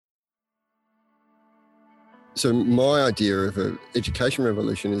So my idea of an education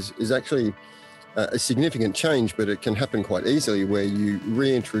revolution is actually a significant change, but it can happen quite easily where you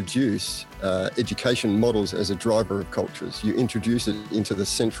reintroduce education models as a driver of cultures. You introduce it into the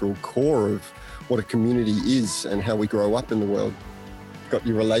central core of what a community is and how we grow up in the world. You've got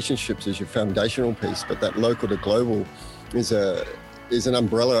your relationships as your foundational piece, but that local to global is an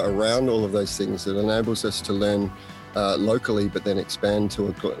umbrella around all of those things that enables us to learn locally, but then expand to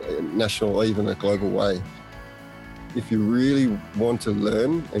a national or even a global way. If you really want to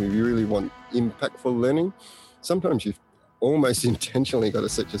learn and if you really want impactful learning, sometimes you've almost intentionally got to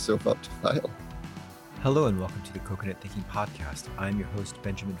set yourself up to fail. Hello and welcome to the Coconut Thinking Podcast. I'm your host,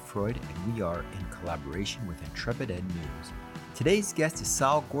 Benjamin Freud, and we are in collaboration with Intrepid Ed News. Today's guest is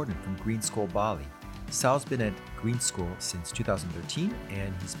Sal Gordon from Green School Bali. Sal's been at Green School since 2013,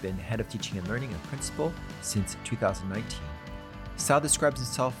 and he's been head of teaching and learning and principal since 2019. Sal describes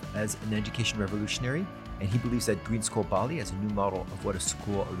himself as an education revolutionary, and he believes that Green School Bali, as a new model of what a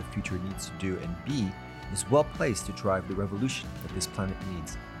school of the future needs to do and be, is well placed to drive the revolution that this planet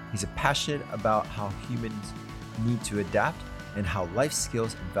needs. He's passionate about how humans need to adapt and how life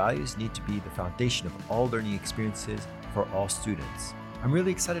skills and values need to be the foundation of all learning experiences for all students. I'm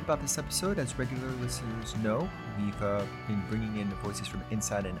really excited about this episode. As regular listeners know, we've been bringing in voices from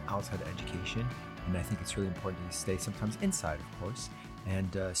inside and outside education, and I think it's really important to stay sometimes inside, of course,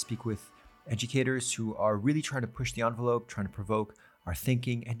 and speak with educators who are really trying to push the envelope, trying to provoke our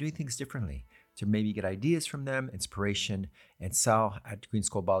thinking and doing things differently, to maybe get ideas from them, inspiration. And Sal at Green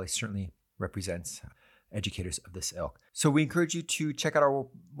School Bali certainly represents educators of this ilk. So we encourage you to check out our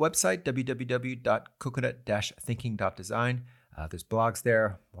website, www.coconut-thinking.design. There's blogs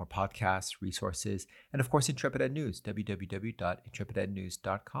there, more podcasts, resources, and of course, Intrepid Ed News,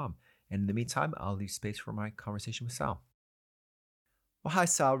 www.intrepidednews.com. And in the meantime, I'll leave space for my conversation with Sal. Well, hi,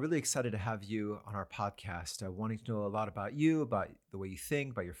 Sal. Really excited to have you on our podcast. Wanting to know a lot about you, about the way you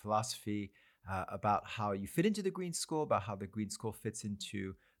think, about your philosophy, about how you fit into the Green School, about how the Green School fits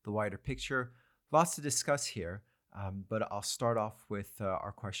into the wider picture. Lots to discuss here, but I'll start off with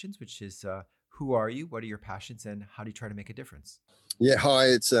our questions, which is, who are you? What are your passions? And how do you try to make a difference? Yeah, hi.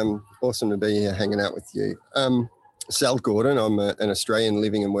 It's awesome to be here hanging out with you. Sal Gordon. I'm an Australian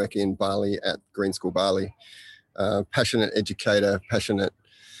living and working in Bali at Green School Bali. Passionate educator, passionate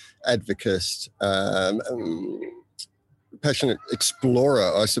advocate, passionate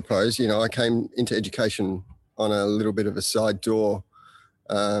explorer, I suppose. You know, I came into education on a little bit of a side door,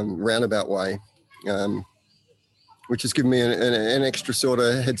 roundabout way, which has given me an extra sort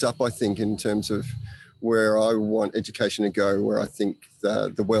of heads up, I think, in terms of where I want education to go, where I think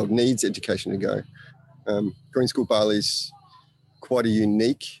the world needs education to go. Green School Bali is quite a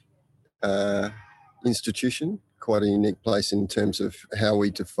unique institution, quite a unique place in terms of how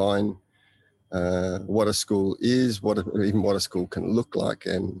we define what a school is, even what a school can look like,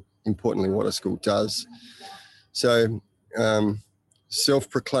 and importantly, what a school does. So,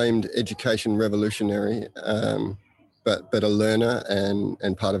 self-proclaimed education revolutionary, but a learner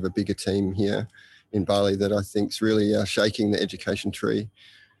and part of a bigger team here in Bali that I think is really shaking the education tree,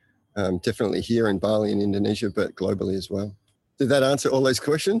 definitely here in Bali and Indonesia, but globally as well. Did that answer all those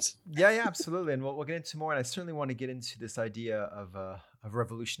questions? Yeah, absolutely. And we'll get into more. And I certainly want to get into this idea of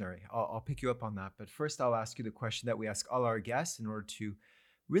revolutionary. I'll pick you up on that. But first, I'll ask you the question that we ask all our guests in order to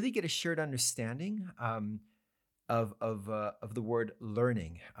really get a shared understanding of the word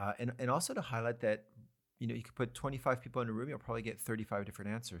learning, and also to highlight that, you know, you could put 25 people in a room, you'll probably get 35 different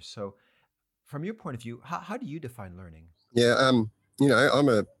answers. So, from your point of view, how do you define learning? Yeah, you know,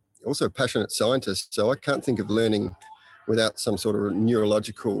 I'm also a passionate scientist, so I can't think of learning without some sort of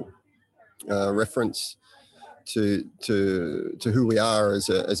neurological reference to who we are as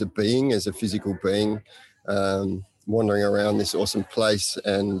a being, as a physical being, wandering around this awesome place,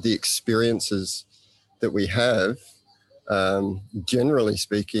 and the experiences that we have, generally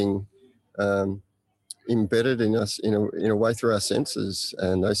speaking, embedded in us in a way through our senses,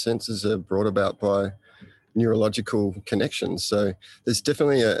 and those senses are brought about by neurological connections. So there's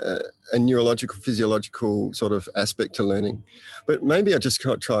definitely a neurological, physiological sort of aspect to learning. But maybe I just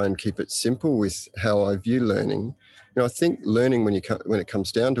can't try and keep it simple with how I view learning. You know, I think learning, when it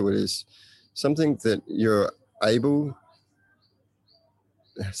comes down to it, is something that you're not able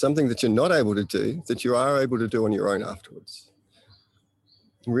to do, that you are able to do on your own afterwards.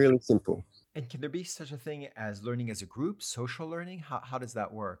 Really simple. And can there be such a thing as learning as a group, social learning? How does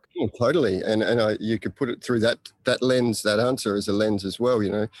that work? Yeah, totally. And you could put it through that lens, that answer as a lens as well, you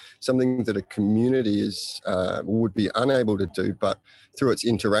know, something that a community would be unable to do, but through its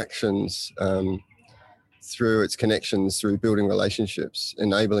interactions, through its connections, through building relationships,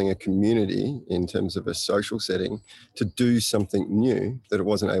 enabling a community in terms of a social setting to do something new that it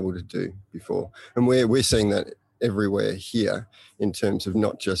wasn't able to do before. And we're seeing that everywhere here in terms of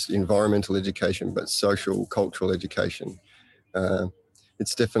not just environmental education, but social, cultural education.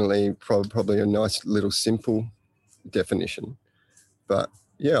 It's definitely probably a nice little simple definition, but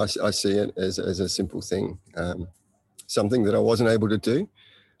yeah, I see it as a simple thing, something that I wasn't able to do,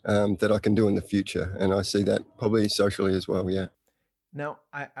 that I can do in the future. And I see that probably socially as well, yeah. Now,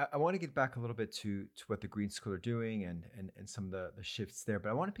 I want to get back a little bit to what the Green School are doing and some of the shifts there, but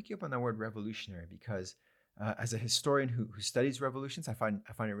I want to pick you up on that word revolutionary because as a historian who studies revolutions, I find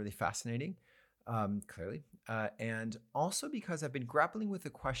it really fascinating, clearly, and also because I've been grappling with the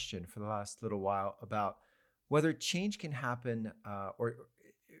question for the last little while about whether change can happen or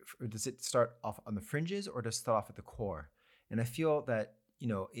does it start off on the fringes or does it start off at the core? And I feel that,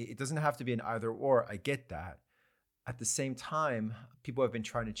 it doesn't have to be an either or. I get that. At the same time, people have been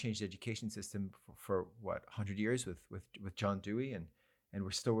trying to change the education system for 100 years with John Dewey, and we're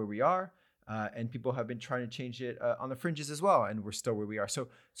still where we are. And people have been trying to change it on the fringes as well, and we're still where we are. So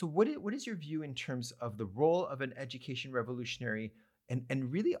what is your view in terms of the role of an education revolutionary,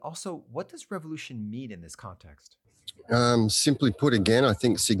 and really also what does revolution mean in this context? Simply put, again, I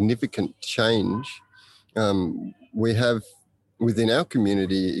think significant change. We have within our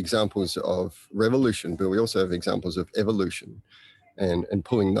community examples of revolution, but we also have examples of evolution, and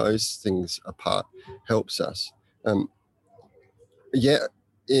pulling those things apart helps us.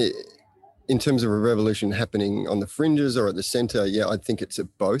 In terms of a revolution happening on the fringes or at the center, I think it's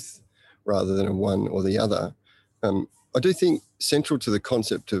at both rather than a one or the other. I do think central to the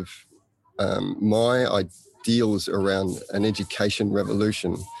concept of my ideals around an education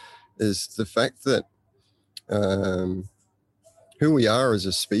revolution is the fact that who we are as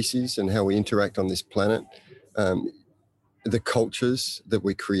a species and how we interact on this planet, the cultures that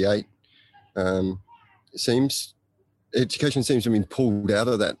we create, education seems to have been pulled out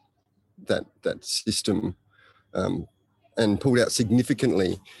of that system, and pulled out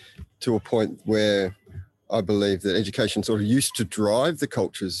significantly to a point where I believe that education sort of used to drive the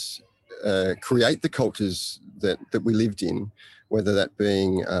cultures, create the cultures that we lived in, whether that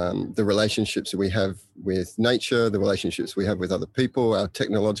being the relationships that we have with nature, the relationships we have with other people, our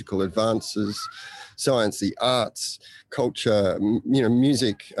technological advances, science, the arts, culture,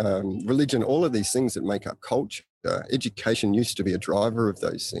 music, religion, all of these things that make up culture. Education used to be a driver of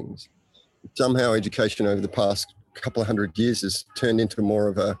those things. Somehow education over the past couple of 100 years has turned into more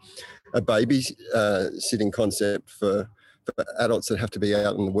of a baby sitting concept for adults that have to be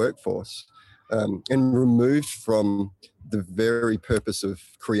out in the workforce, and removed from the very purpose of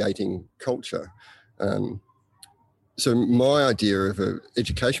creating culture. So my idea of an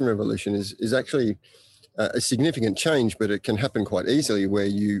education revolution is actually a significant change, but it can happen quite easily where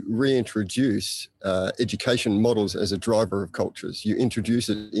you reintroduce education models as a driver of cultures. You introduce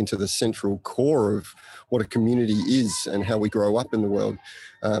it into the central core of what a community is and how we grow up in the world.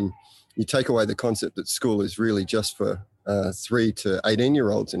 You take away the concept that school is really just for 3 to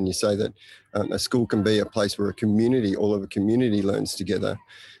 18-year-olds, and you say that a school can be a place where all of a community learns together.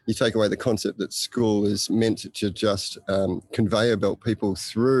 You take away the concept that school is meant to just conveyor belt people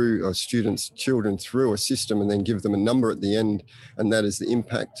through, or children through a system and then give them a number at the end, and that is the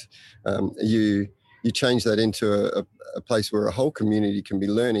impact. You change that into a place where a whole community can be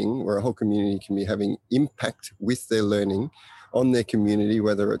learning, where a whole community can be having impact with their learning on their community,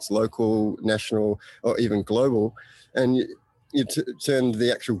 whether it's local, national, or even global. And you turn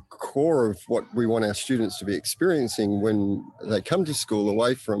the actual core of what we want our students to be experiencing when they come to school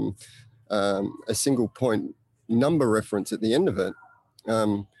away from a single point number reference at the end of it,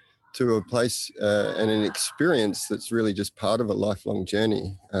 to a place and an experience that's really just part of a lifelong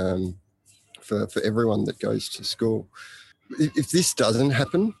journey for everyone that goes to school. If this doesn't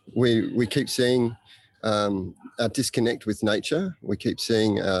happen, we keep seeing a disconnect with nature. We keep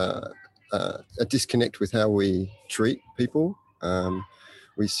seeing a disconnect with how we treat people.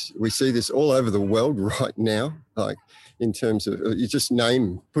 We see this all over the world right now, like in terms of, you just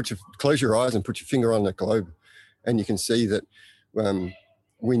close your eyes and put your finger on the globe, and you can see that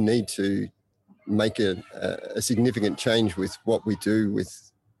we need to make a significant change with what we do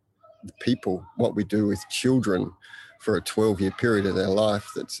with the people, what we do with children for a 12-year period of their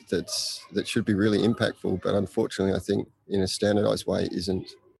life that should be really impactful, but unfortunately I think in a standardized way isn't.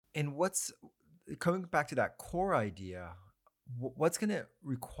 And what's coming back to that core idea, what's going to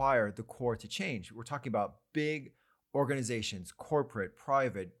require the core to change? We're talking about big organizations, corporate,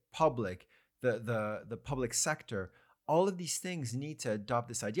 private, public, the public sector, all of these things need to adopt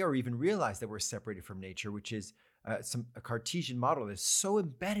this idea or even realize that we're separated from nature, which is a Cartesian model that's so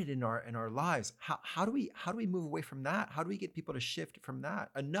embedded in our lives. How do we move away from that? How do we get people to shift from that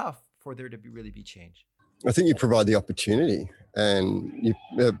enough for there to really be change? I think you provide the opportunity, and you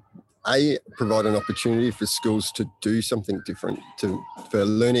provide an opportunity for schools to do something different, for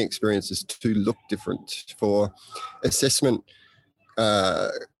learning experiences to look different, for assessment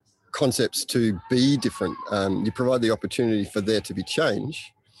concepts to be different. You provide the opportunity for there to be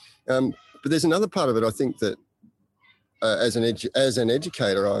change. But there's another part of it, I think, that as an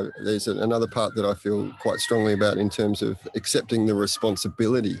educator, there's another part that I feel quite strongly about in terms of accepting the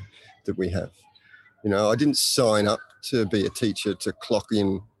responsibility that we have. I didn't sign up to be a teacher to clock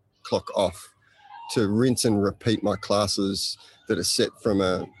in, clock off, to rinse and repeat my classes that are set from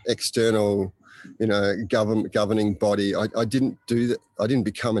a external, governing body. I didn't do that. I didn't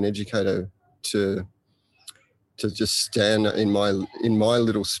become an educator to just stand in my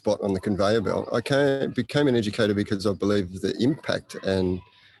little spot on the conveyor belt. I became an educator because I believe the impact and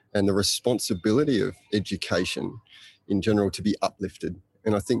the responsibility of education in general to be uplifted.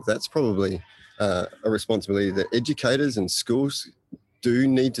 And I think that's probably a responsibility that educators and schools do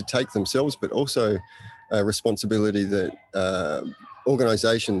need to take themselves, but also a responsibility that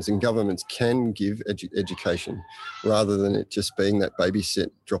organisations and governments can give education, rather than it just being that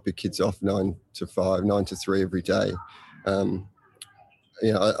babysit, drop your kids off 9 to 5, 9 to 3 every day. I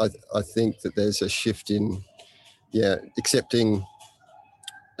think that there's a shift in accepting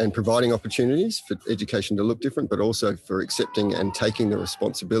and providing opportunities for education to look different, but also for accepting and taking the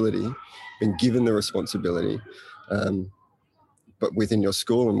responsibility, being given the responsibility, but within your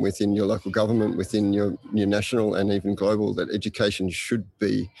school and within your local government, within your national and even global, that education should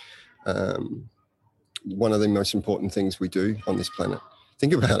be one of the most important things we do on this planet.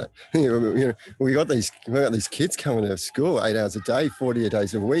 Think about it. We got these kids coming to school 8 hours a day, 40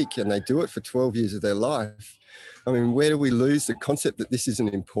 days a week, and they do it for 12 years of their life. I mean, where do we lose the concept that this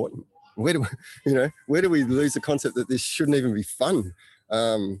isn't important? Where do we lose the concept that this shouldn't even be fun?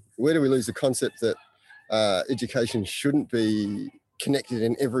 Where do we lose the concept that education shouldn't be connected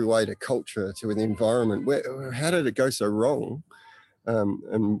in every way to culture, to the environment? How did it go so wrong?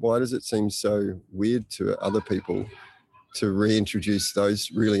 And why does it seem so weird to other people to reintroduce those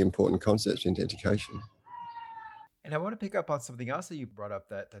really important concepts into education? And I want to pick up on something else that you brought up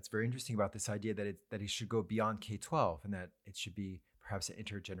that's very interesting about this idea that it should go beyond K-12, and that it should be perhaps an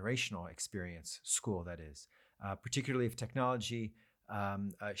intergenerational experience, school that is, particularly if technology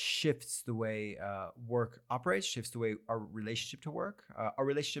shifts the way work operates, shifts the way our relationship to work, our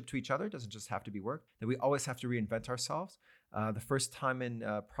relationship to each other doesn't just have to be work, that we always have to reinvent ourselves. The first time in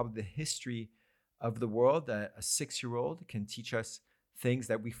probably the history of the world that a 6-year-old can teach us things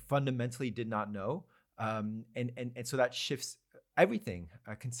that we fundamentally did not know. And so that shifts everything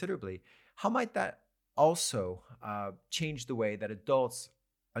considerably. How might that also change the way that adults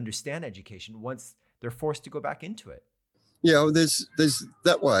understand education once they're forced to go back into it? Yeah, well, there's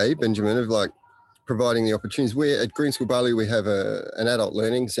that way, Benjamin, of like providing the opportunities. We at Green School Bali, we have an adult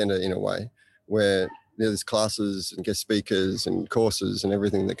learning centre in a way, where there's classes and guest speakers and courses and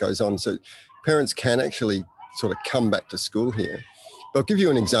everything that goes on. So parents can actually sort of come back to school here. But I'll give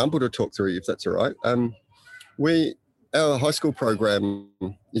you an example to talk through, if that's all right. Our high school program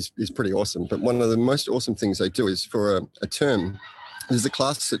is pretty awesome, but one of the most awesome things they do is for a term, there's a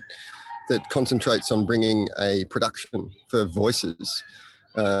class that concentrates on bringing a production for voices,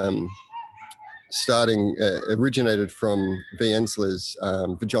 originated from V. Ensler's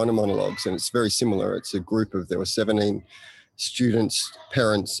Vagina Monologues, and it's very similar. It's a group there were 17 students,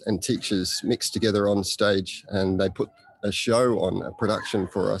 parents and teachers mixed together on stage, and they put a show on, a production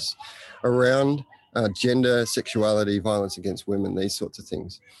for us around gender, sexuality, violence against women, these sorts of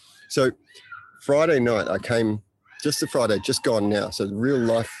things. So Friday night I came, just the Friday, just gone now, so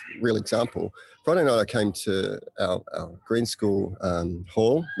real example. Friday night I came to our Green School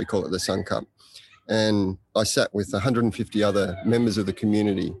hall, we call it the Sun Cup, and I sat with 150 other members of the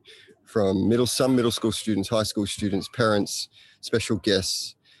community, from some middle school students, high school students, parents, special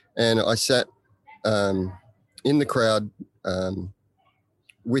guests, and I sat in the crowd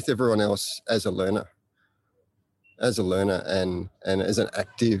with everyone else as a learner and as an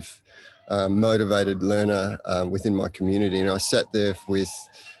active, motivated learner within my community. And I sat there with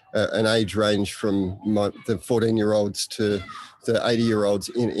an age range from the 14-year-olds to the 80-year-olds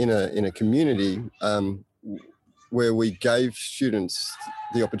in a community where we gave students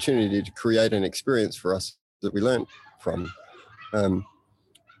the opportunity to create an experience for us that we learned from.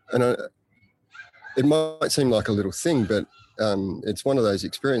 It might seem like a little thing, but it's one of those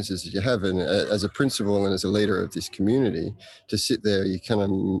experiences that you have, and as a principal and as a leader of this community, to sit there, you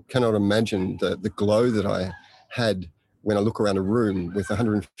cannot imagine the glow that I had when I look around a room with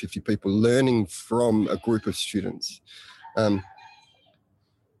 150 people learning from a group of students. And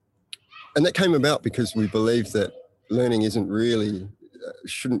that came about because we believe that learning isn't really,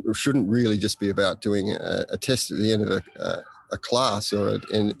 shouldn't really just be about doing a test at the end of a class or at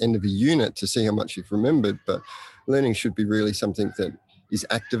the end of a unit to see how much you've remembered, but learning should be really something that is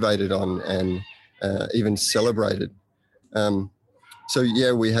activated on and even celebrated. So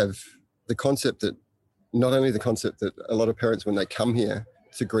yeah, we have the concept that, not only the concept that a lot of parents, when they come here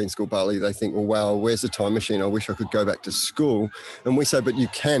to Green School Bali, they think, well, wow, where's the time machine? I wish I could go back to school. And we say, but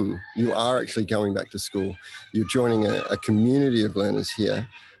you are actually going back to school. You're joining a community of learners here.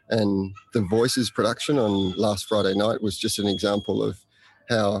 And the Voices production on last Friday night was just an example of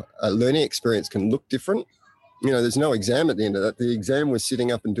how a learning experience can look different. You know, there's no exam at the end of that. The exam was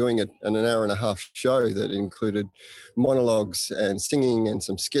sitting up and doing an hour and a half show that included monologues and singing and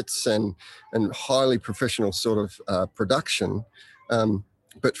some skits and highly professional sort of production.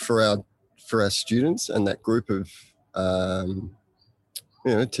 But for our students and that group of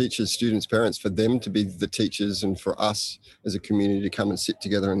teachers, students, parents, for them to be the teachers and for us as a community to come and sit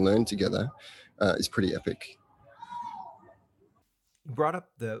together and learn together is pretty epic. You brought up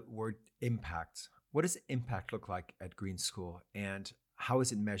the word impact. What does impact look like at Green School, and how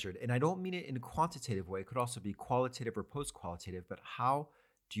is it measured? And I don't mean it in a quantitative way. It could also be qualitative or post-qualitative, but how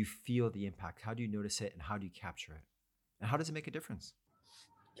do you feel the impact? How do you notice it, and how do you capture it? And how does it make a difference?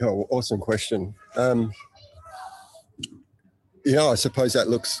 Oh, awesome question. I suppose that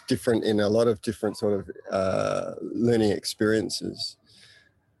looks different in a lot of different sort of learning experiences.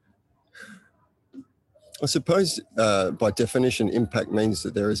 I suppose by definition, impact means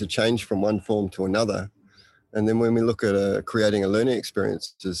that there is a change from one form to another. And then when we look at creating a learning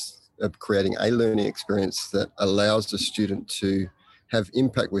experience, creating a learning experience that allows the student to have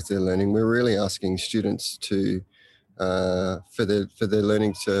impact with their learning, we're really asking students to for their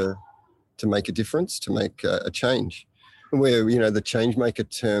learning to make a difference, to make a change. Where the change maker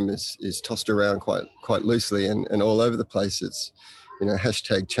term is tossed around quite loosely and all over the place. It's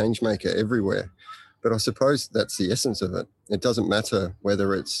hashtag change maker everywhere. But I suppose that's the essence of it. It doesn't matter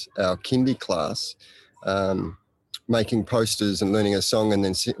whether it's our kindy class making posters and learning a song and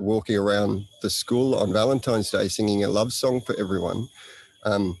then walking around the school on Valentine's Day singing a love song for everyone,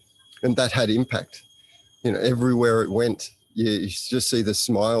 and that had impact. Everywhere it went, you just see the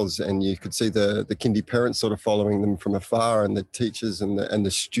smiles, and you could see the kindy parents sort of following them from afar, and the teachers and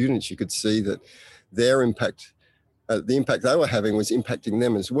the students. You could see that their impact, the impact they were having, was impacting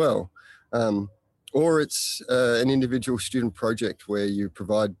them as well. Or it's an individual student project where you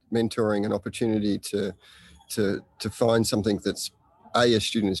provide mentoring and opportunity to find something that's A, a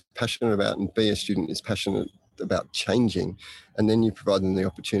student is passionate about, and B, a student is passionate about changing, and then you provide them the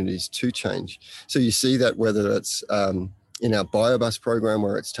opportunities to change. So you see that whether it's in our BioBus program,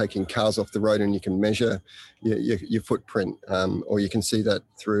 where it's taking cars off the road and you can measure your footprint, or you can see that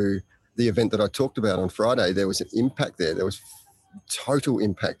through the event that I talked about on Friday. There was an impact there. There was total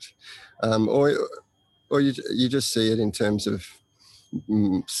impact. Or you just see it in terms of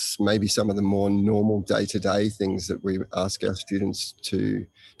maybe some of the more normal day-to-day things that we ask our students to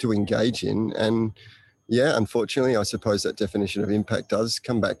engage in. And yeah, unfortunately, I suppose that definition of impact does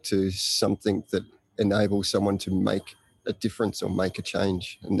come back to something that enables someone to make a difference or make a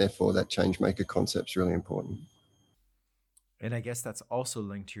change. And therefore, that change maker concept is really important. And I guess that's also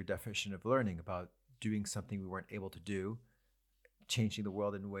linked to your definition of learning, about doing something we weren't able to do, changing the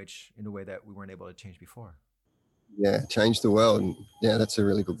world in a way that we weren't able to change before. Yeah, change the world. And yeah, that's a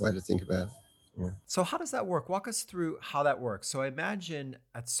really good way to think about it. Yeah. So how does that work? Walk us through how that works. So I imagine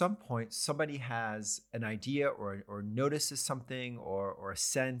at some point somebody has an idea or notices something or a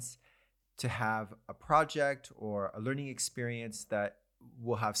sense to have a project or a learning experience that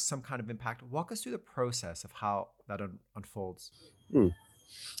will have some kind of impact. Walk us through the process of how that unfolds.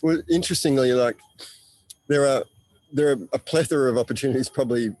 Well, interestingly, there are a plethora of opportunities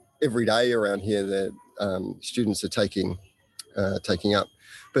probably every day around here that students are taking up.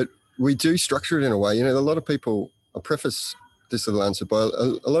 But we do structure it in a way. A lot of people, I'll preface this little answer by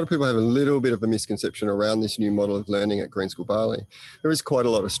a lot of people have a little bit of a misconception around this new model of learning at Green School Bali. There is quite a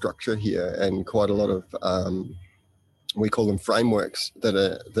lot of structure here and quite a lot of, we call them frameworks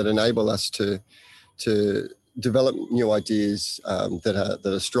that enable us to develop new ideas that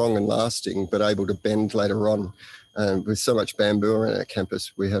are strong and lasting, but able to bend later on. With so much bamboo around our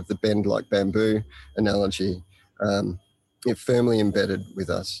campus, we have the bend like bamboo analogy firmly embedded with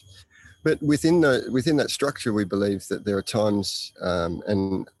us. But within that structure, we believe that there are times,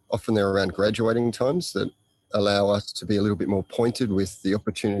 and often they're around graduating times, that allow us to be a little bit more pointed with the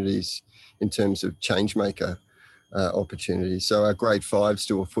opportunities in terms of change maker opportunities. So our grade 5s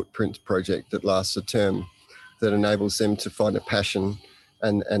do a footprint project that lasts a term that enables them to find a passion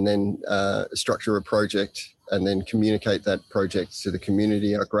and then structure a project and then communicate that project to the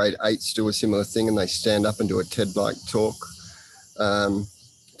community. Our grade 8s do a similar thing, and they stand up and do a TED-like talk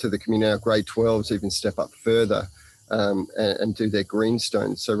to the community. Our grade 12s even step up further and do their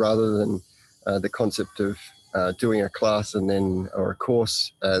greenstone. So rather than the concept of doing a class and then or a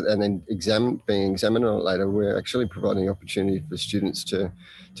course and then being examined on it later, we're actually providing opportunity for students to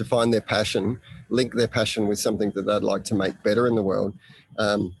find their passion, link their passion with something that they'd like to make better in the world,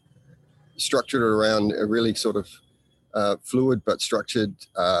 structured around a really sort of fluid but structured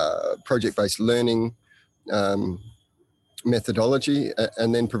project-based learning methodology,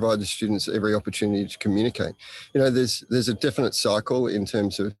 and then provide the students every opportunity to communicate. There's a definite cycle in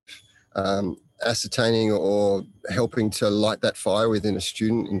terms of ascertaining or helping to light that fire within a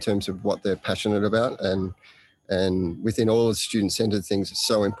student in terms of what they're passionate about, and within all the student-centered things, it's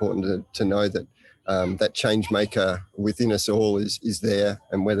so important to know that that change maker within us all is there,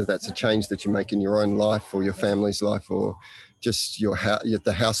 and whether that's a change that you make in your own life or your family's life, or just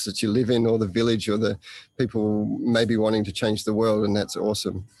the house that you live in, or the village, or the people maybe wanting to change the world, and that's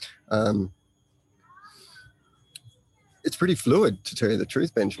awesome. It's pretty fluid, to tell you the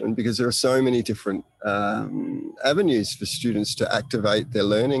truth, Benjamin, because there are so many different avenues for students to activate their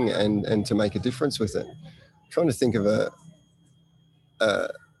learning and to make a difference with it. I'm trying to think of a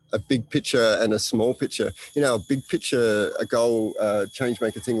big picture and a small picture. A big picture, a goal, change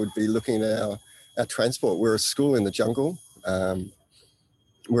maker thing would be looking at our transport. We're a school in the jungle.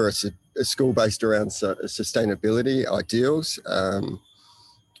 We're a school based around sustainability ideals,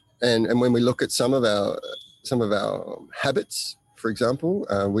 and when we look at some of our habits, for example,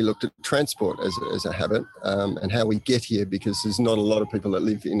 we looked at transport as a habit, and how we get here, because there's not a lot of people that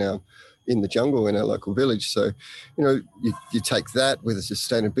live in the jungle in our local village. So, you take that with a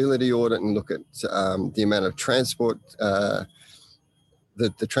sustainability audit and look at the amount of transport,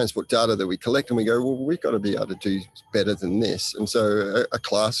 the transport data that we collect, and we go, well, we've got to be able to do better than this. And so a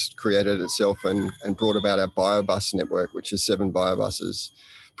class created itself and brought about our biobus network, which is 7 biobuses.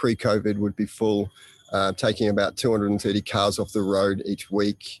 Pre-COVID would be full, taking about 230 cars off the road each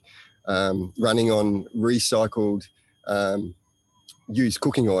week, running on recycled used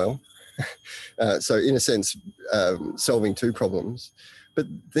cooking oil. So in a sense, solving 2 problems. But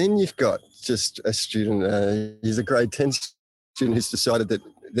then you've got just a student, he's a grade 10 student who's decided that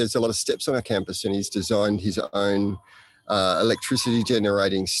there's a lot of steps on our campus, and he's designed his own electricity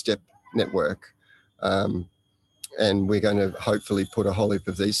generating step network. And we're going to hopefully put a whole heap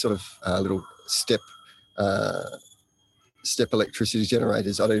of these sort of little step electricity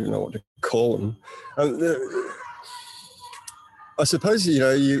generators. I don't even know what to call them. I suppose,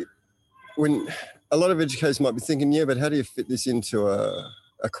 when a lot of educators might be thinking, yeah, but how do you fit this into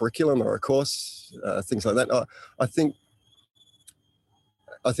a curriculum or a course, things like that. I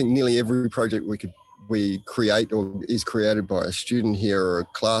think nearly every project we create or is created by a student here, or a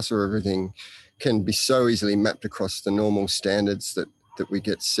class, or everything, can be so easily mapped across the normal standards that we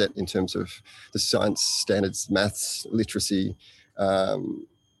get set in terms of the science standards, maths, literacy.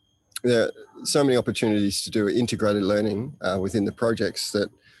 There are so many opportunities to do integrated learning within the projects that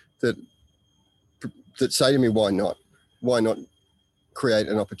say to me, why not? Why not create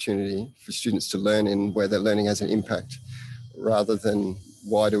an opportunity for students to learn in where their learning has an impact, rather than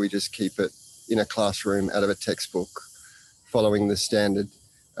why do we just keep it in a classroom out of a textbook, following the standard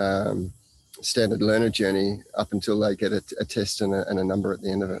learner journey up until they get a test and a number at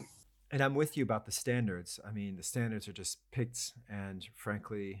the end of it. And I'm with you about the standards. I mean, the standards are just picked, and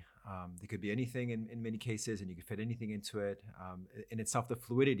frankly, they could be anything in many cases, and you can fit anything into it. In itself, the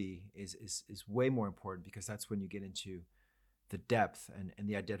fluidity is way more important, because that's when you get into the depth and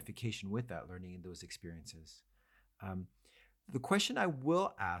the identification with that learning in those experiences. The question I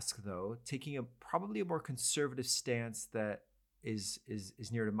will ask, though, taking probably a more conservative stance that is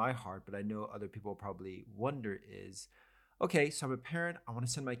near to my heart, but I know other people probably wonder, is, okay, so I'm a parent, I want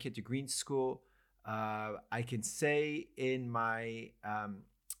to send my kid to green school. I can say in my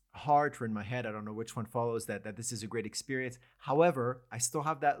heart or in my head, I don't know which one follows, that this is a great experience. However, I still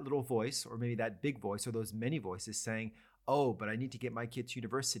have that little voice, or maybe that big voice, or those many voices saying, oh, but I need to get my kid to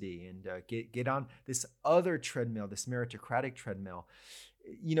university and get on this other treadmill, this meritocratic treadmill.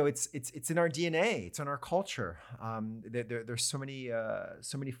 It's in our DNA. It's in our culture. There's so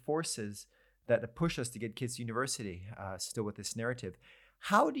many forces that push us to get kids to university, still with this narrative.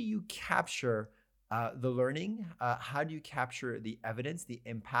 How do you capture the learning? How do you capture the evidence, the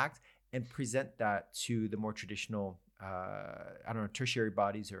impact, and present that to the more traditional, I don't know, tertiary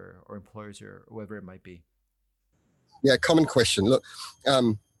bodies or employers or whoever it might be? Yeah, common question. Look,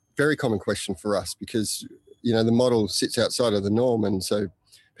 very common question for us because, the model sits outside of the norm. And so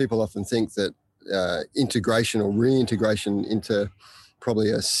people often think that integration or reintegration into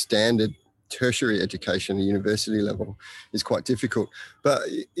probably a standard tertiary education, university level, is quite difficult. But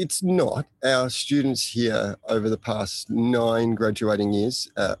it's not. Our students here over the past 9 graduating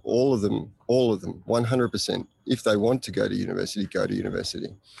years, all of them, 100%, if they want to go to university, go to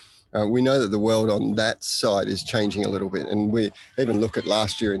university. We know that the world on that side is changing a little bit. And we even look at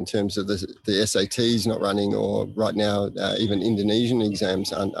last year in terms of the SATs not running, or right now, even Indonesian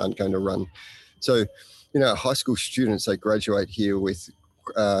exams aren't going to run. So, high school students, they graduate here with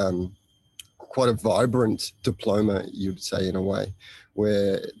quite a vibrant diploma, you'd say, in a way,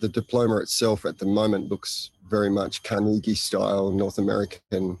 where the diploma itself at the moment looks very much Carnegie style, North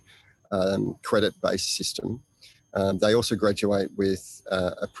American credit-based system. They also graduate with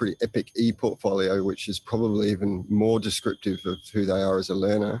a pretty epic e-portfolio, which is probably even more descriptive of who they are as a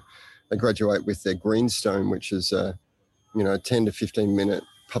learner. They graduate with their Greenstone, which is a 10 to 15 minute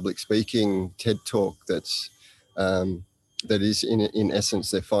public speaking TED talk that is in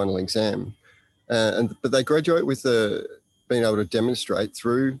essence their final exam. But they graduate with being able to demonstrate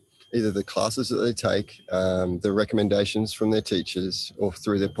through either the classes that they take, the recommendations from their teachers, or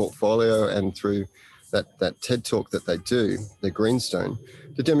through their portfolio and through that TED talk that they do, their Greenstone,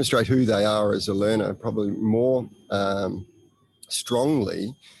 to demonstrate who they are as a learner, probably more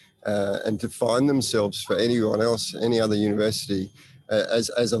strongly, and define themselves for anyone else, any other university,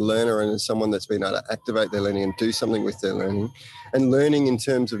 as a learner and as someone that's been able to activate their learning and do something with their learning. And learning in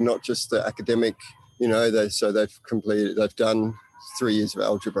terms of not just the academic, they've done 3 years of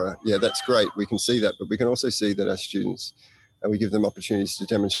algebra. Yeah, that's great. We can see that, but we can also see that our students, we give them opportunities to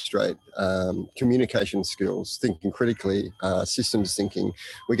demonstrate communication skills, thinking critically, systems thinking.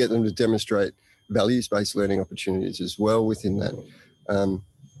 We get them to demonstrate values-based learning opportunities as well within that.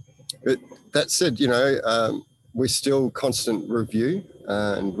 But that said, we're still constant review.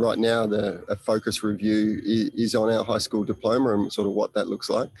 And right now, a focus review is on our high school diploma and sort of what that looks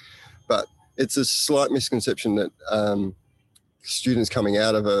like. But it's a slight misconception that students coming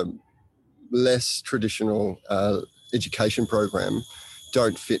out of a less traditional education program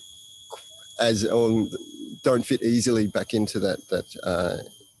don't fit easily back into that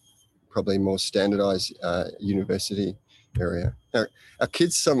probably more standardized university area. Our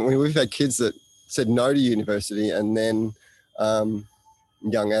kids, we've had kids that said no to university, and then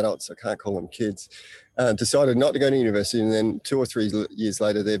young adults, I can't call them kids, decided not to go to university, and then 2 or 3 years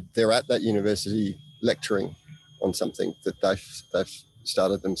later they're at that university lecturing on something that they've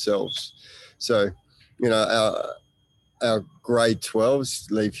started themselves. So, our grade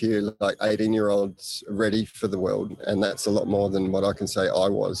 12s leave here like 18-year-olds ready for the world. And that's a lot more than what I can say I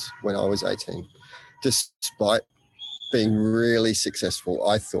was when I was 18, despite being really successful,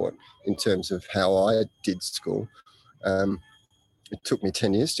 I thought, in terms of how I did school. It took me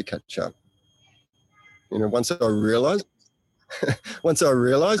 10 years to catch up. Once I realized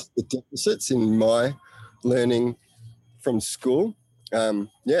the deficits in my learning from school,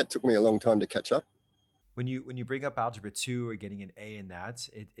 it took me a long time to catch up. When you bring up Algebra 2 or getting an A in that,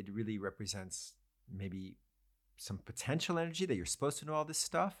 it really represents maybe some potential energy that you're supposed to know all this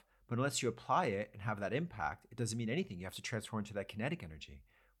stuff, but unless you apply it and have that impact, it doesn't mean anything. You have to transform into that kinetic energy.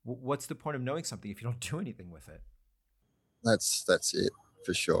 What's the point of knowing something if you don't do anything with it? That's it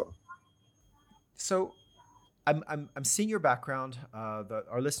for sure. So I'm seeing your background.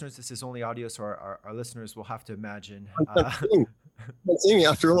 Our listeners, this is only audio, so our listeners will have to imagine. I'm seeing me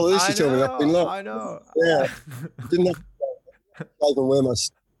after all this. You tell me I've been lost. I know. Yeah, didn't have to even wear my.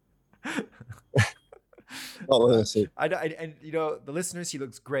 And the listeners, he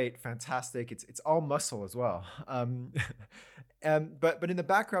looks great, fantastic. It's all muscle as well. But in the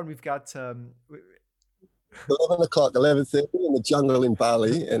background we've got 11 o'clock, 11:30 in the jungle in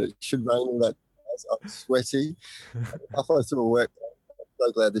Bali, and it should rain all that. I'm sweaty. Halfway through work. I'm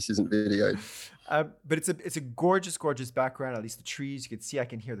so glad this isn't videoed. But it's a gorgeous background. At least the trees, you can see. I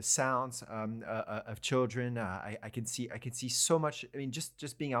can hear the sounds of children. I can see so much. I mean,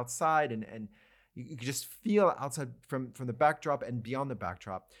 just being outside and you can just feel outside from the backdrop and beyond the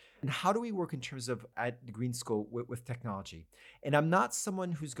backdrop. And how do we work in terms of at the Green School with technology? And I'm not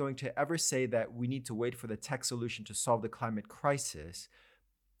someone who's going to ever say that we need to wait for the tech solution to solve the climate crisis.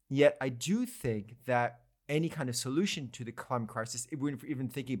 Yet I do think that any kind of solution to the climate crisis, if we're even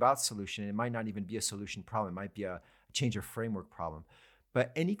thinking about solution, it might not even be a solution problem. It might be a change of framework problem.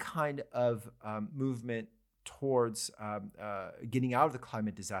 but any kind of movement towards getting out of the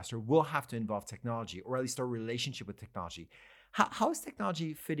climate disaster will have to involve technology, or at least our relationship with technology. How is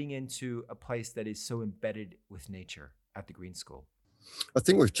technology fitting into a place that is so embedded with nature at the Green School? I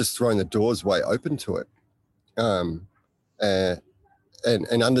think we've just thrown the doors way open to it. Um, uh,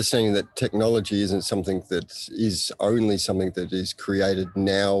 and understanding that technology isn't something that is only something that is created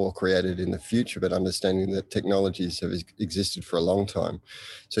now or created in the future, but understanding that technologies have existed for a long time.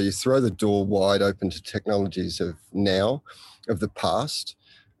 So you throw the door wide open to technologies of now, of the past,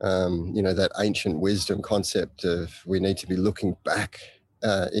 that ancient wisdom concept of we need to be looking back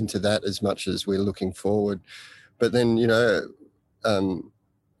into that as much as we're looking forward. But then,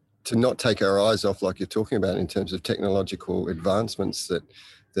 to not take our eyes off, like you're talking about, in terms of technological advancements that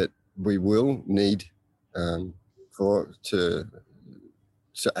we will need to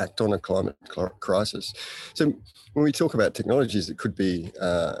act on a climate crisis. So when we talk about technologies, it could be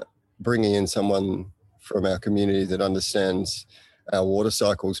bringing in someone from our community that understands our water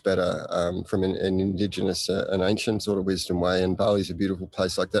cycles better, from an indigenous, an ancient sort of wisdom way. And Bali's a beautiful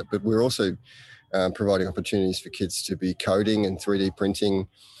place like that. But we're also providing opportunities for kids to be coding and 3D printing,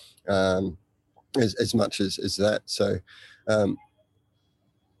 as much as that. So,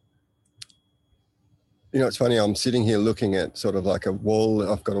 it's funny, I'm sitting here looking at sort of like a wall.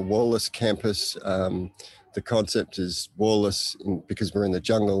 I've got a wall-less campus. The concept is wall-less because we're in the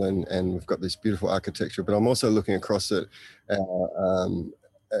jungle and we've got this beautiful architecture, but I'm also looking across at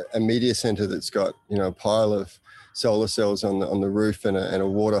a media center that's got, a pile of solar cells on the roof and a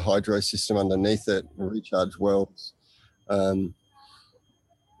water hydro system underneath it, recharge wells. I'm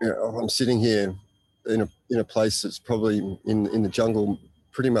sitting here in a place that's probably in the jungle,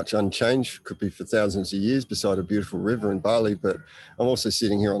 pretty much unchanged, could be for thousands of years, beside a beautiful river in Bali. But I'm also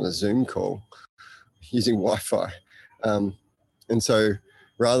sitting here on a Zoom call using Wi-Fi. And so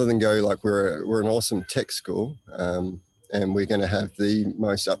rather than go like we're an awesome tech school, and we're going to have the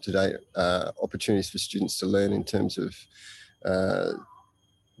most up-to-date opportunities for students to learn in terms of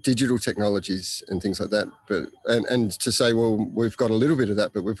digital technologies and things like that, but and to say, well, we've got a little bit of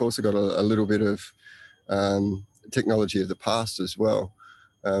that, but we've also got a little bit of technology of the past as well.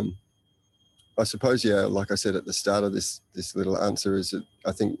 I suppose, like I said at the start of this little answer, is that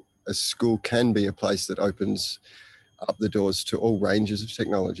I think a school can be a place that opens up the doors to all ranges of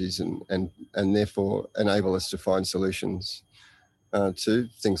technologies and therefore enable us to find solutions to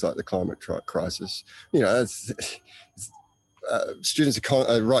things like the climate crisis. Students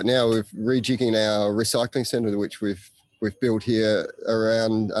are right now, we're rejigging our recycling centre, which we've built here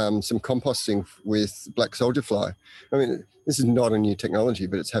around some composting with black soldier fly. I mean, this is not a new technology,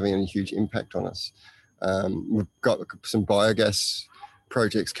 but it's having a huge impact on us. We've got some biogas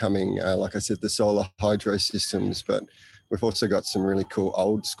projects coming, like I said, the solar hydro systems, but we've also got some really cool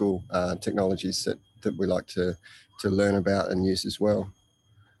old school technologies that we like to learn about and use as well.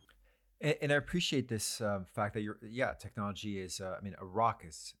 And I appreciate this fact that technology is, a rock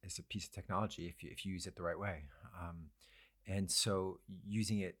is a piece of technology if you use it the right way. And so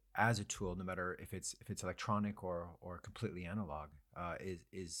using it as a tool, no matter if it's electronic or completely analog,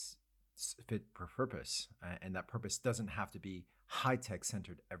 is fit for purpose. And that purpose doesn't have to be high-tech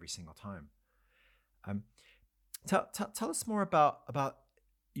centered every single time. Tell us more about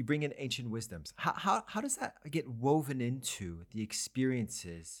you bring in ancient wisdoms. How does that get woven into the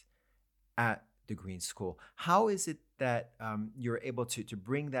experiences at the Green School? How is it that you're able to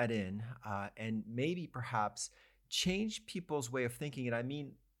bring that in and maybe perhaps change people's way of thinking? And I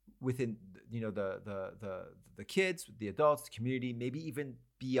mean within the kids, the adults, the community, maybe even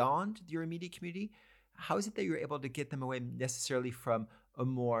beyond your immediate community. How is it that you're able to get them away necessarily from a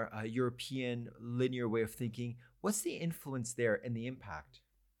more European linear way of thinking? What's the influence there and the impact?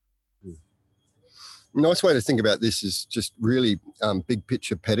 Nice way to think about this is just really big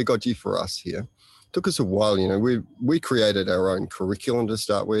picture pedagogy for us here. It took us a while. We created our own curriculum to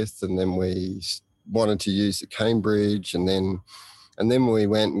start with, and then we wanted to use the Cambridge, and then we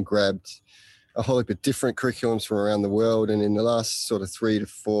went and grabbed a whole heap of different curriculums from around the world. And in the last sort of 3 to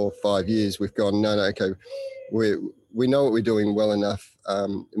 4, 5 years, we've gone, no, okay, we know what we're doing well enough,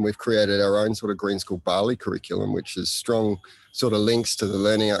 and we've created our own sort of Green School Bali curriculum, which is strong sort of links to the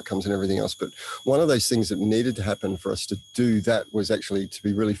learning outcomes and everything else. But one of those things that needed to happen for us to do that was actually to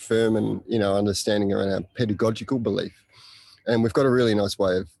be really firm and, understanding around our pedagogical belief. And we've got a really nice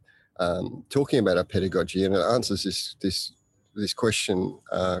way of talking about our pedagogy, and it answers this question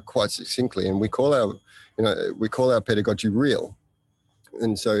quite succinctly. And we call our pedagogy real.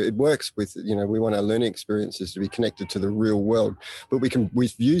 And so it works with, we want our learning experiences to be connected to the real world, but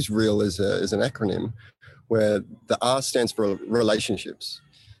we've used real as an acronym where the R stands for relationships.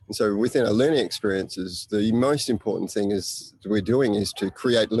 And so within our learning experiences, the most important thing is to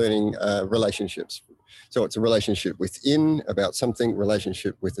create learning relationships. So it's a relationship within about something,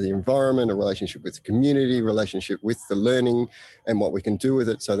 relationship with the environment, a relationship with the community, relationship with the learning and what we can do with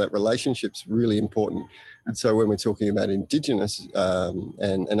it. So that relationship's really important. And so when we're talking about Indigenous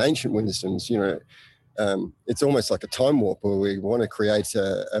and ancient wisdoms, it's almost like a time warp where we want to create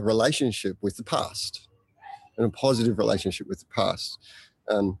a relationship with the past and a positive relationship with the past.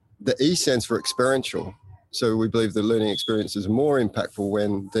 The E stands for experiential. So we believe the learning experience is more impactful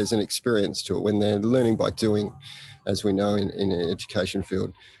when there's an experience to it, when they're learning by doing, as we know in an education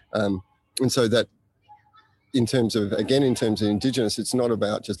field. And so that in terms of Indigenous, it's not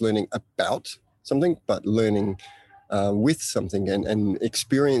about just learning about something, but learning with something and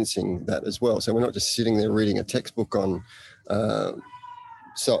experiencing that as well. So we're not just sitting there reading a textbook on an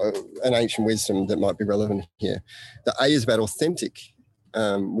ancient wisdom that might be relevant here. The A is about authentic.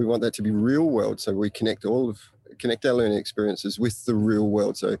 We want that to be real world, so we connect our learning experiences with the real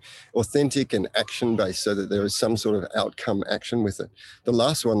world. So authentic and action-based, so that there is some sort of outcome action with it. The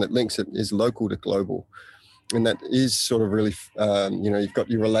last one that links it is local to global. And that is sort of really, you've got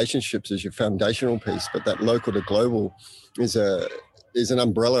your relationships as your foundational piece, but that local to global is an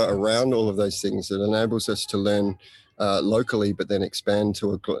umbrella around all of those things that enables us to learn locally, but then expand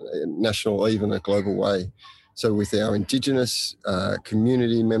to a national or even a global way. So with our Indigenous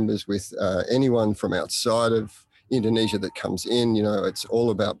community members, with anyone from outside of Indonesia that comes in, it's all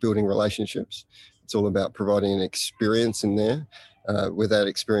about building relationships. It's all about providing an experience in there where that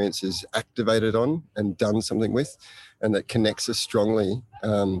experience is activated on and done something with, and that connects us strongly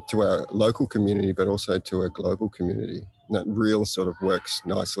to our local community, but also to a global community. And that real sort of works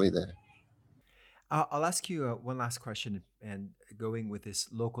nicely there. I'll ask you one last question, and going with this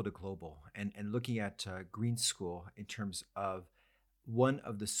local to global and looking at Green School in terms of one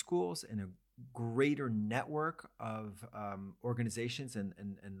of the schools in a greater network of organizations and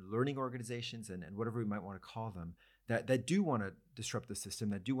learning organizations and whatever we might want to call them that do want to disrupt the system,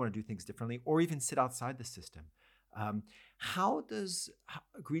 that do want to do things differently, or even sit outside the system. How does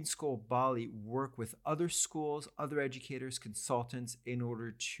Green School Bali work with other schools, other educators, consultants in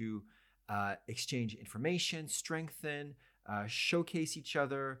order to exchange information, strengthen, showcase each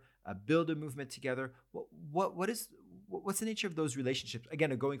other, build a movement together? What's the nature of those relationships?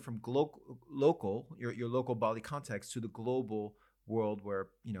 Again, going from local, your local Bali context, to the global world, where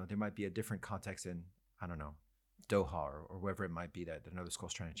there might be a different context in, I don't know, Doha or wherever it might be that another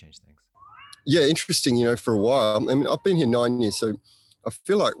school's trying to change things. Yeah, interesting. For a while, I mean, I've been here 9 years, so I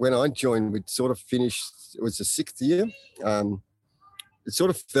feel like when I joined, we'd sort of finished. It was the 6th year. It sort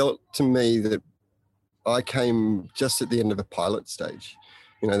of felt to me that I came just at the end of a pilot stage.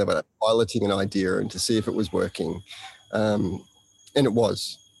 They were piloting an idea and to see if it was working. And it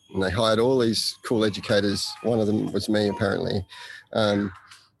was. And they hired all these cool educators. One of them was me, apparently,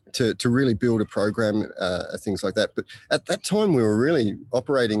 to really build a program, things like that. But at that time, we were really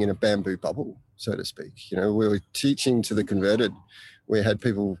operating in a bamboo bubble, so to speak. We were teaching to the converted. We had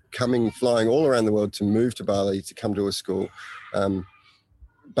people flying all around the world to move to Bali to come to a school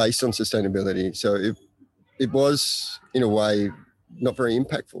based on sustainability. So it was, in a way, not very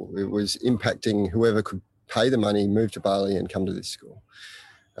impactful. It was impacting whoever could pay the money, move to Bali and come to this school.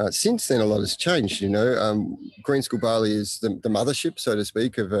 Since then, a lot has changed. Green School Bali is the mothership, so to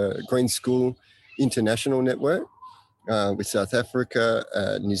speak, of a Green School International network with South Africa,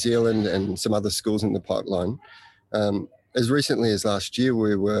 New Zealand, and some other schools in the pipeline. As recently as last year,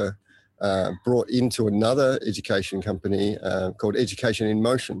 we were brought into another education company called Education in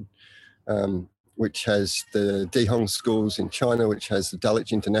Motion, which has the Dihong schools in China, which has the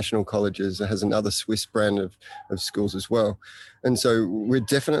Dulwich International Colleges. It has another Swiss brand of schools as well. And so we're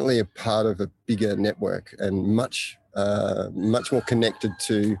definitely a part of a bigger network and much more connected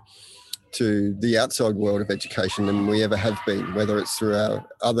to the outside world of education than we ever have been, whether it's through our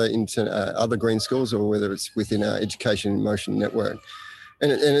other green schools or whether it's within our Education in Motion network.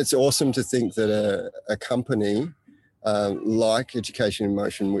 And it's awesome to think that a company like Education in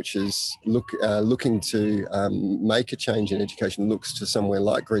Motion, which is looking to make a change in education, looks to somewhere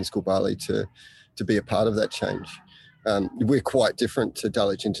like Green School Bali to be a part of that change. We're quite different to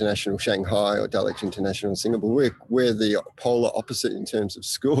Dulwich International Shanghai or Dulwich International Singapore. We're the polar opposite in terms of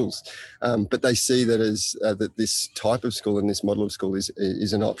schools, but they see that as that this type of school and this model of school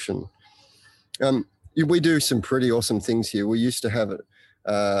is an option. We do some pretty awesome things here. We used to have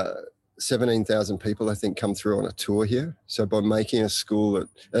 17,000 people, I think, come through on a tour here. So by making a school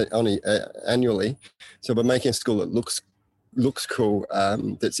annually, so by making a school that looks cool,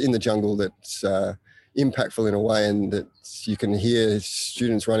 that's in the jungle, that's impactful in a way, and that you can hear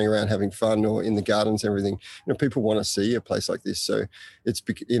students running around having fun, or in the gardens and everything. People want to see a place like this. So it's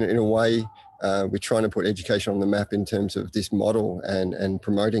in a way, we're trying to put education on the map in terms of this model and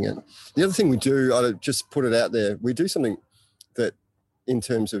promoting it. The other thing we do, I'll just put it out there, we do something that, in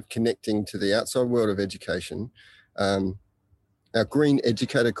terms of connecting to the outside world of education, our Green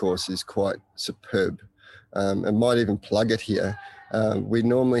Educator course is quite superb. And might even plug it here. We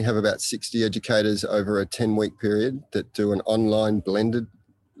normally have about 60 educators over a 10-week period that do an online blended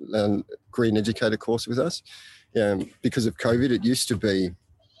Green Educator course with us. Because of COVID, it used to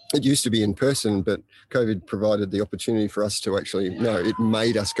be in person, but COVID provided the opportunity for us to it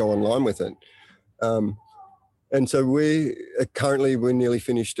made us go online with it. And so we're nearly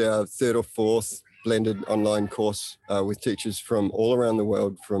finished our third or fourth blended online course with teachers from all around the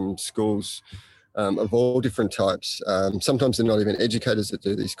world, from schools of all different types. Sometimes they're not even educators that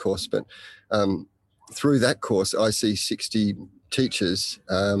do these courses, but through that course, I see 60 teachers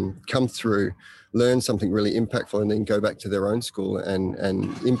come through, learn something really impactful, and then go back to their own school and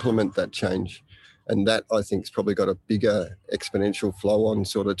implement that change. And that, I think, has probably got a bigger exponential flow-on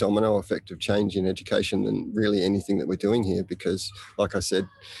sort of domino effect of change in education than really anything that we're doing here. Because, like I said,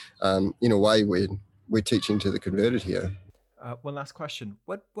 in a way, we're teaching to the converted here. One last question.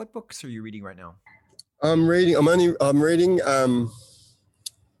 What books are you reading right now? I'm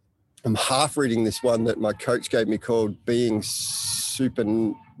half reading this one that my coach gave me called Being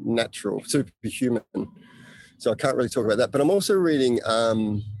Superhuman. So I can't really talk about that. But I'm also reading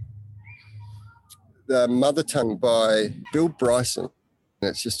The Mother Tongue by Bill Bryson.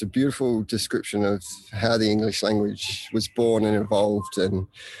 It's just a beautiful description of how the English language was born and evolved. And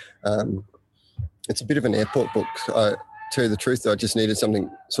it's a bit of an airport book. Tell you the truth, I just needed something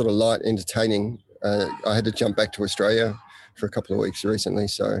sort of light, entertaining. I had to jump back to Australia for a couple of weeks recently,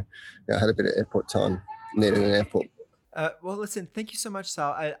 so I had a bit of airport time, needed an airport. Well, listen, thank you so much,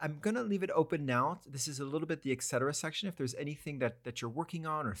 Sal. I'm going to leave it open now. This is a little bit the etc. section. If there's anything that you're working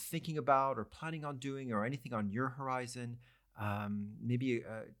on or thinking about or planning on doing, or anything on your horizon, maybe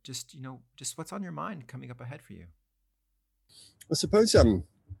just what's on your mind coming up ahead for you. I suppose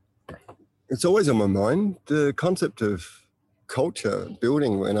it's always on my mind, the concept of culture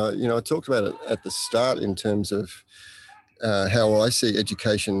building. When I talked about it at the start in terms of how I see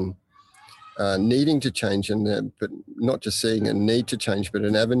education needing to change, but not just seeing a need to change, but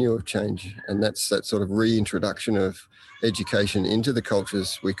an avenue of change. And that's that sort of reintroduction of education into the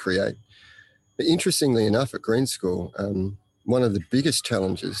cultures we create. But interestingly enough, at Green School, one of the biggest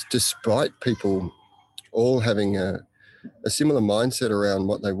challenges, despite people all having a similar mindset around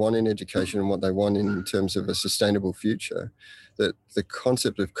what they want in education and what they want in terms of a sustainable future, that the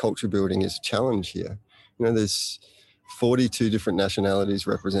concept of culture building is a challenge here. There's 42 different nationalities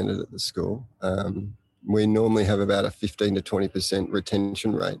represented at the school. We normally have about a 15 to 20%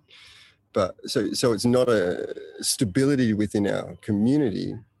 retention rate. But so it's not a stability within our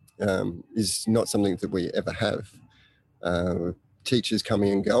community is not something that we ever have. Teachers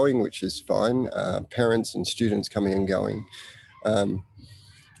coming and going, which is fine. Parents and students coming and going.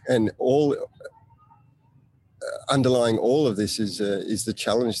 And all underlying all of this is the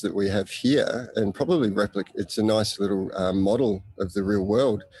challenge that we have here, and probably it's a nice little model of the real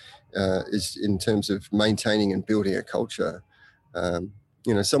world, is in terms of maintaining and building a culture.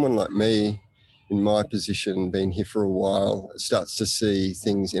 Someone like me, in my position, been here for a while, starts to see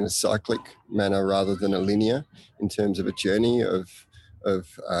things in a cyclic manner rather than a linear, in terms of a journey of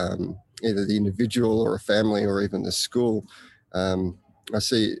either the individual or a family or even the school. I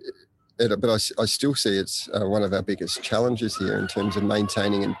see it, but I still see it's one of our biggest challenges here in terms of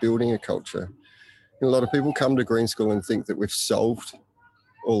maintaining and building a culture. A lot of people come to Green School and think that we've solved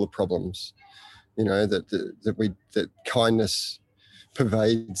all the problems, that kindness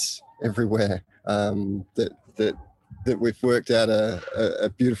pervades everywhere, that we've worked out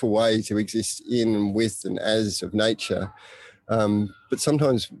a beautiful way to exist in and with and as of nature. But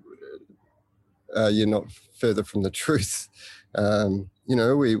sometimes you're not further from the truth.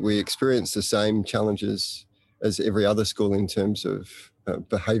 We experience the same challenges as every other school in terms of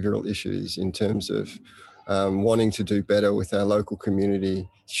behavioural issues, in terms of wanting to do better with our local community,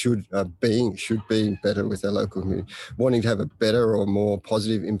 should be better with our local community, wanting to have a better or more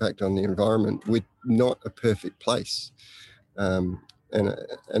positive impact on the environment. We're not a perfect place. And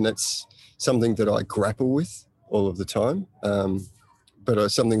that's something that I grapple with all of the time. But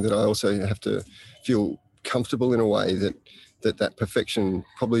it's something that I also have to feel comfortable in a way that that perfection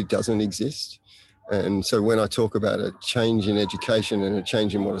probably doesn't exist. And so when I talk about a change in education and a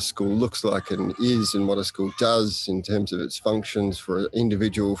change in what a school looks like and is and what a school does in terms of its functions for an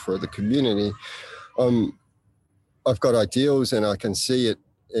individual, for the community, I've got ideals and I can see it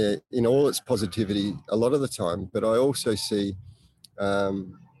in all its positivity a lot of the time, but I also see the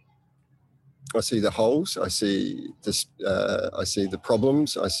holes, I see this, I see the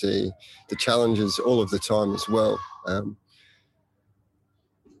problems, I see the challenges all of the time as well.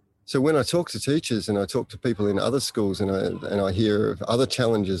 So when I talk to teachers and I talk to people in other schools and I hear of other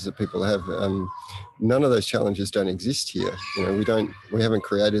challenges that people have, none of those challenges don't exist here. You know, we haven't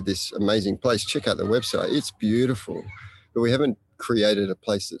created this amazing place. Check out the website; it's beautiful, but we haven't created a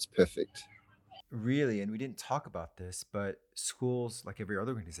place that's perfect. Really, and we didn't talk about this, but schools, like every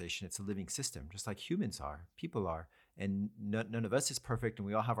other organization, it's a living system, just like humans are, people are, and none of us is perfect, and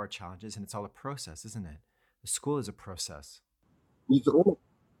we all have our challenges, and it's all a process, isn't it? The school is a process. You've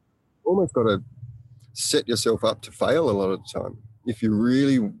almost got to set yourself up to fail a lot of the time. If you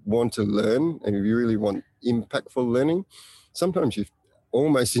really want to learn and if you really want impactful learning, sometimes you've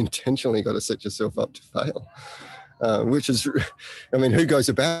almost intentionally got to set yourself up to fail. Which is, I mean, who goes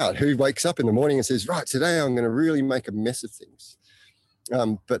about? Who wakes up in the morning and says, right, today I'm going to really make a mess of things?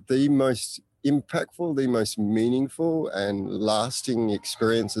 But the most impactful, the most meaningful and lasting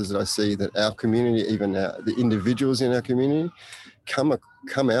experiences that I see that our community, even the individuals in our community, come out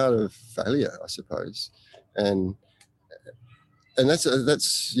of failure, I suppose. And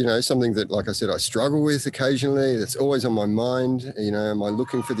that's you know, something that, like I said, I struggle with occasionally. That's always on my mind. You know, am I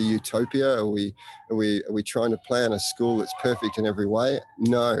looking for the utopia? Are we trying to plan a school that's perfect in every way?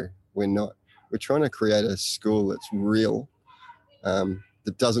 No, we're not. We're trying to create a school that's real,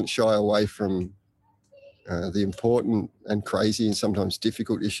 that doesn't shy away from the important and crazy and sometimes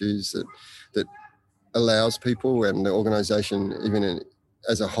difficult issues that allows people and the organisation, even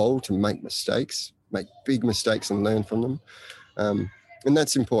as a whole, to make mistakes, make big mistakes and learn from them. And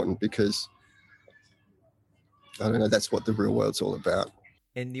that's important because, I don't know, that's what the real world's all about.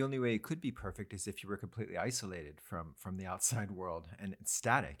 And the only way it could be perfect is if you were completely isolated from the outside world and it's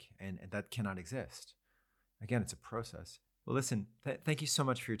static, and that cannot exist. Again, it's a process. Well, listen, thank you so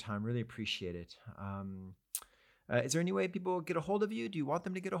much for your time. Really appreciate it. Is there any way people get a hold of you? Do you want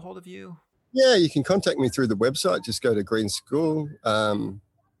them to get a hold of you? Yeah, you can contact me through the website. Just go to Green School,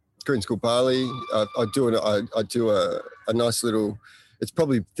 Green School Bali. I do a nice little, it's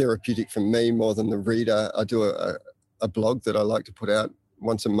probably therapeutic for me more than the reader. I do a blog that I like to put out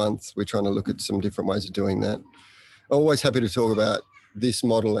once a month. We're trying to look at some different ways of doing that. Always happy to talk about this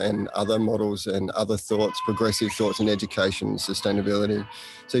model and other models and other thoughts, progressive thoughts in education, sustainability.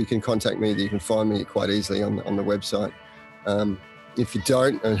 So you can contact me. You can find me quite easily on the website. If you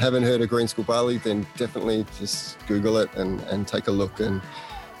don't and haven't heard of Green School Bali, then definitely just Google it and take a look. And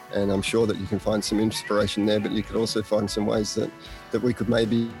I'm sure that you can find some inspiration there, but you could also find some ways that we could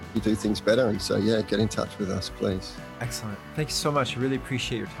maybe do things better. And so, yeah, get in touch with us, please. Excellent. Thank you so much. I really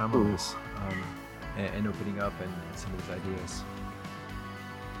appreciate your time on this and opening up and some of these ideas.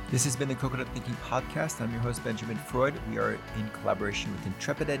 This has been the Coconut Thinking Podcast. I'm your host, Benjamin Freud. We are in collaboration with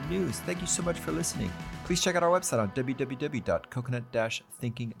Intrepid Ed News. Thank you so much for listening. Please check out our website on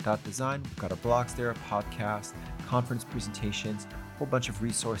www.coconut-thinking.design. We've got our blogs there, podcasts, conference presentations, a whole bunch of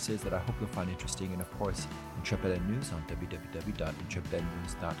resources that I hope you'll find interesting. And of course, Intrepid Ed News on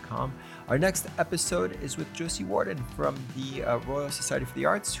www.intrepidednews.com. Our next episode is with Josie Warden from the Royal Society for the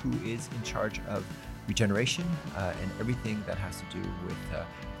Arts, who is in charge of regeneration and everything that has to do with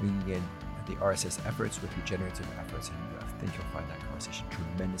bringing in the RSS efforts with regenerative efforts. And I think you'll find that conversation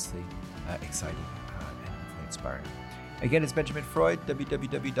tremendously exciting and hopefully inspiring. Again, it's Benjamin Freud,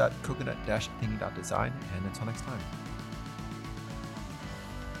 www.coconut-thinking.design, and until next time.